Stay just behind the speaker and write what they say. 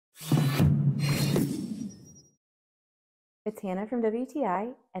It's Hannah from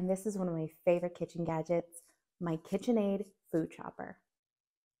WTI, and this is one of my favorite kitchen gadgets, my KitchenAid food chopper.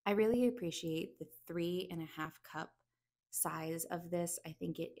 I really appreciate the 3.5 cup size of this. I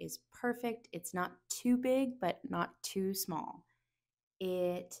think it is perfect. It's not too big, but not too small.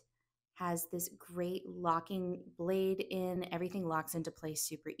 It has this great locking blade in. Everything locks into place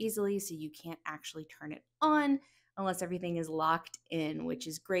super easily, so you can't actually turn it on unless everything is locked in, which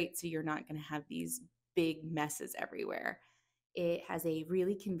is great, so you're not going to have these big messes everywhere. It has a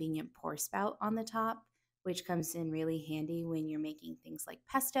really convenient pour spout on the top, which comes in really handy when you're making things like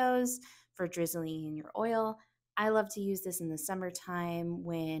pestos for drizzling in your oil. I love to use this in the summertime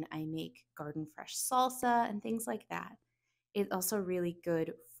when I make garden fresh salsa and things like that. It's also really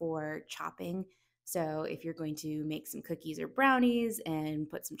good for chopping. So if you're going to make some cookies or brownies and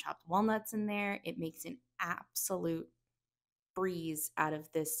put some chopped walnuts in there, it makes an absolute breeze out of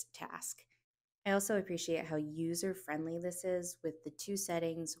this task. I also appreciate how user-friendly this is with the two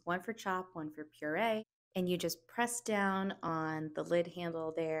settings, one for chop, one for puree, and you just press down on the lid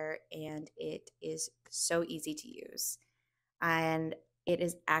handle there and it is so easy to use. And it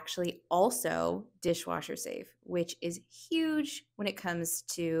is actually also dishwasher safe, which is huge when it comes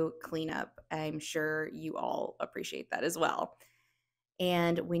to cleanup. I'm sure you all appreciate that as well.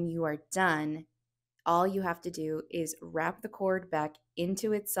 And when you are done, all you have to do is wrap the cord back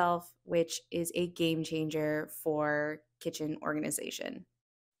into itself, which is a game changer for kitchen organization.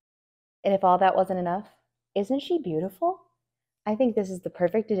 And if all that wasn't enough, isn't she beautiful? I think this is the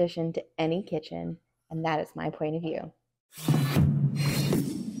perfect addition to any kitchen, and that is my point of view.